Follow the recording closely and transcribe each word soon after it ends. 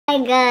Oh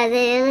my god,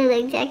 they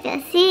really look jacked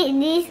up. See,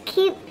 these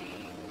keep...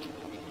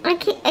 I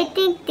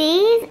think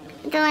these,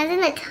 the ones in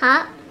the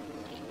top,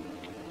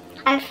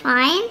 are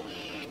fine.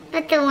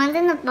 But the ones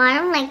in the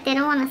bottom, like, they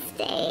don't want to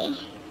stay.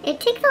 It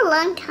takes a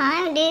long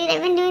time, dude.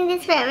 I've been doing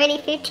this for already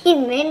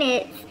 15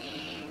 minutes.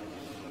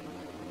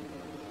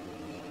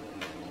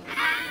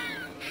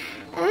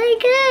 Oh my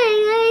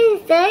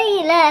god,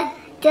 guys,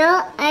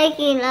 don't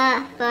actually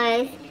laugh,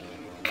 guys.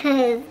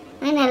 Cause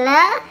when I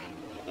laugh,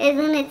 is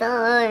when it's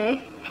all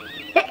over.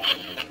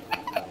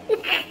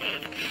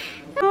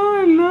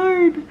 Oh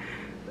Lord.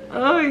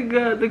 Oh my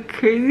god, the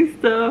crazy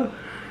stuff.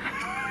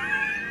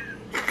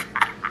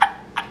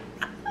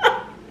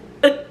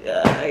 Oh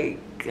my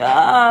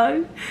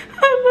god.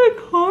 I look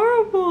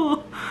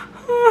horrible.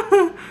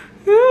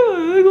 Yeah,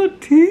 I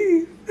got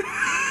teeth.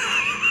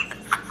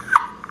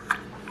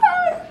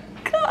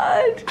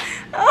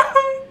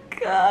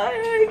 Oh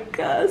my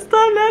god,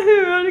 stop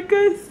laughing, Veronica,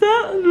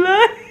 stop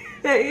laughing.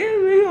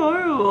 You're really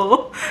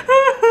horrible.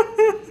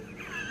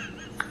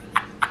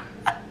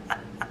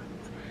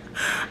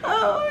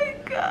 Oh my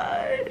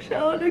gosh,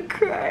 I wanna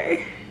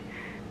cry.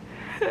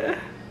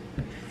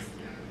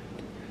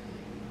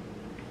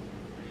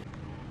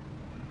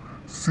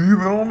 See, they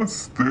don't wanna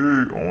stay.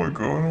 Oh my god,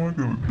 what am I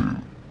gonna do?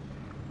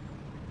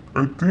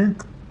 I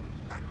think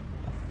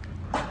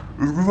it's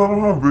because I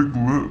don't have big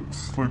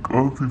lips like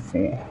other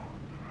people.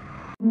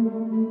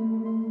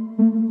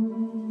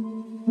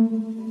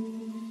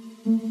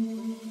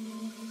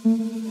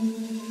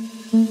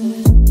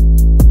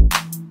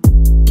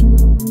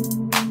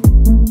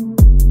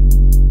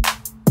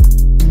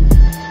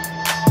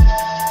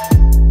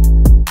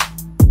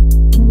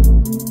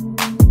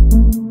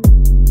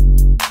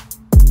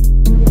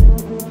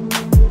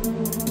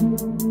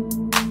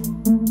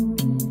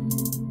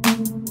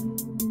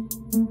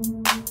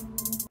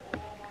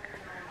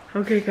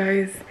 Okay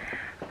guys,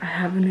 I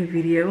have a new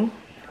video,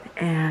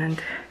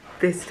 and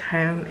this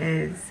time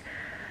is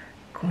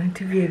going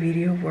to be a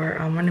video where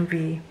I'm gonna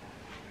be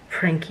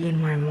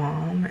pranking my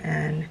mom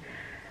and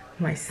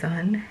my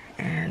son,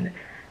 and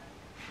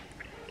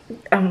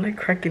I'm like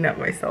cracking up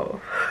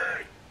myself.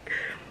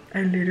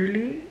 I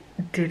literally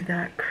did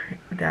that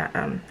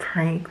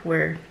prank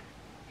where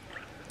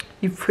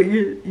you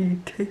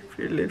tape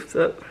your lips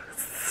up.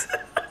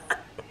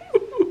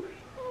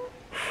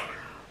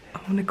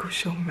 I'm gonna go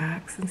show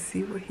Max and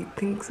see what he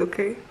thinks,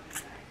 okay?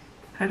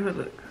 How do I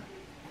look?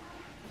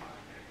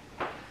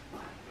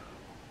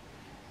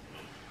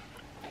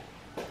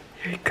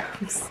 Here he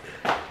comes.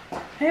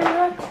 Hey,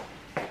 Max.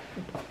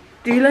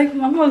 Do you like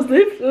Mama's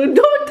lips?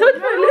 Don't touch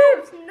my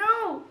lips.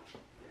 No.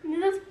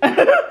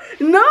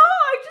 No,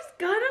 I just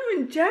got them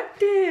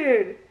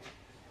injected.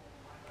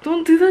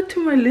 Don't do that to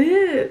my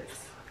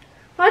lips.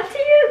 What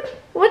did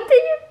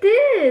you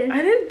do?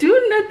 I didn't do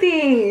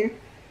nothing.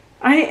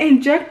 I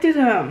injected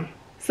them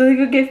so they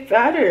could get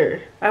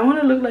fatter. I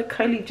want to look like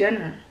Kylie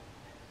Jenner.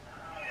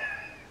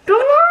 Come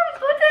on,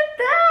 put it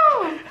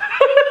down.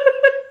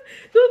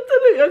 Don't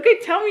tell me. Okay,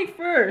 tell me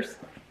first.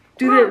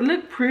 Do Mom. they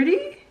look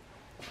pretty?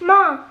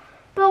 Mom,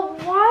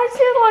 but why is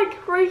it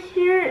like right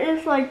here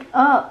is like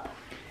up?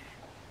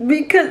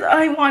 Because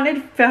I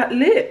wanted fat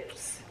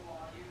lips.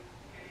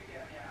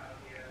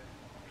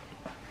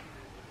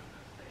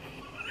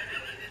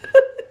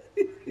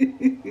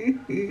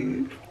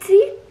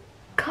 See?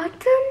 Cut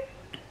them?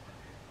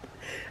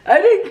 I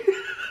didn't.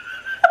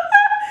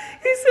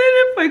 He said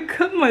if I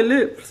cut my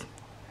lips.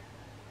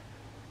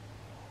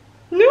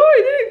 No,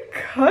 I didn't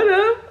cut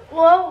them.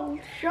 Well,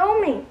 show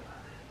me.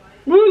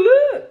 Well,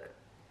 look.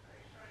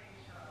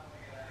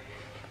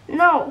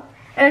 No,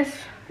 it's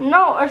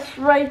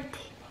right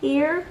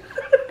here.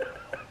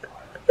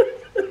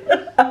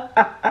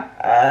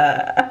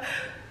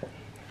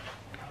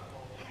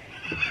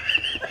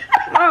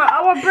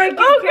 I will break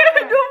your Okay,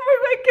 camera. don't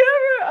break my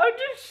camera. I'm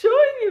just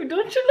showing you.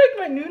 Don't you like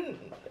my new...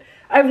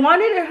 I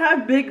wanted to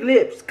have big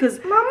lips because...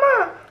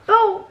 Mama,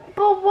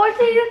 but what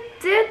did you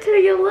do to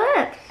your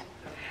lips?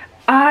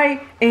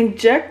 I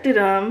injected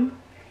them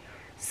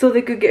so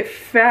they could get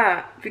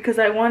fat because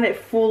I wanted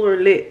fuller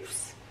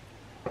lips.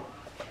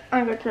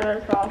 I'm gonna turn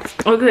this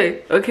off.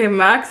 Okay,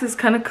 Max is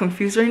kind of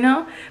confused right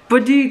now.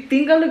 But do you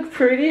think I look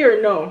pretty or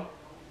no?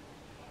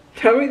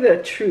 Tell me the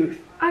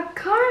truth. I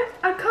kind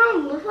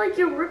of look like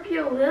you rip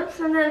your lips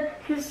and then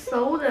you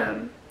sew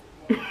them.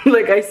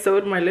 Like I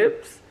sewed my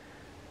lips?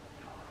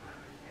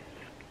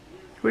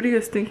 What do you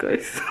guys think,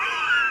 guys?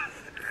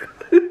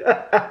 Okay,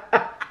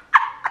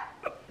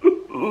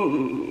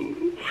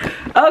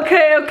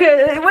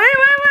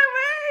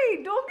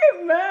 wait. Don't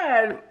get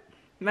mad.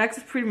 Max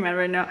is pretty mad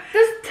right now.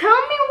 Just tell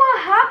me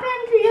what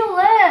happened to your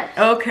lips.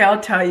 Okay,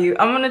 I'll tell you.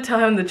 I'm gonna tell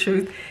him the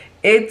truth.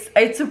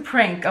 It's a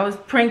prank. I was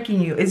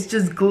pranking you. It's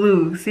just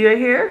glue. See right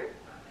here?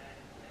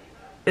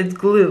 It's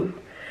glue.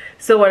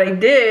 So what I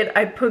did,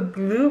 I put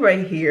glue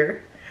right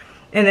here,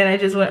 and then I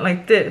just went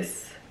like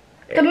this.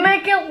 To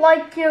make it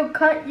like you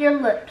cut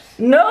your lips.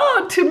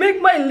 No, to make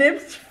my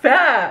lips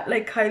fat,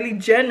 like Kylie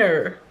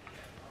Jenner.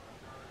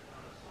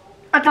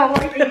 I don't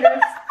like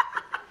this.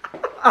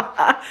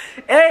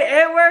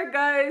 Hey, it worked,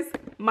 guys.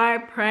 my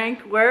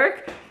prank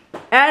work.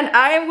 And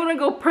I am gonna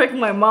go prank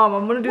my mom.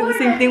 I'm gonna do the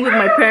same thing with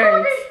my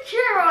parents. Throw this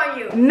chair on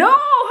you. No,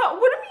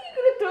 what do you mean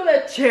you're gonna throw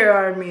that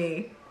chair on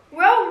me?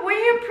 Well, when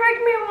you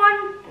prank me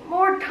one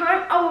more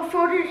time, I will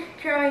throw this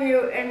chair on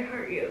you and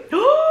hurt you.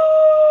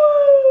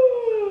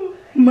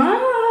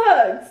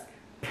 Max,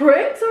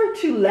 pranks are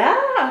to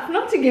laugh,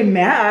 not to get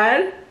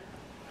mad.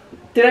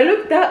 Did I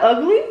look that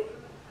ugly?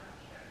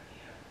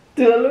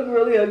 Did I look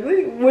really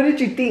ugly? What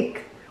did you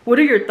think? What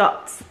are your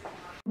thoughts?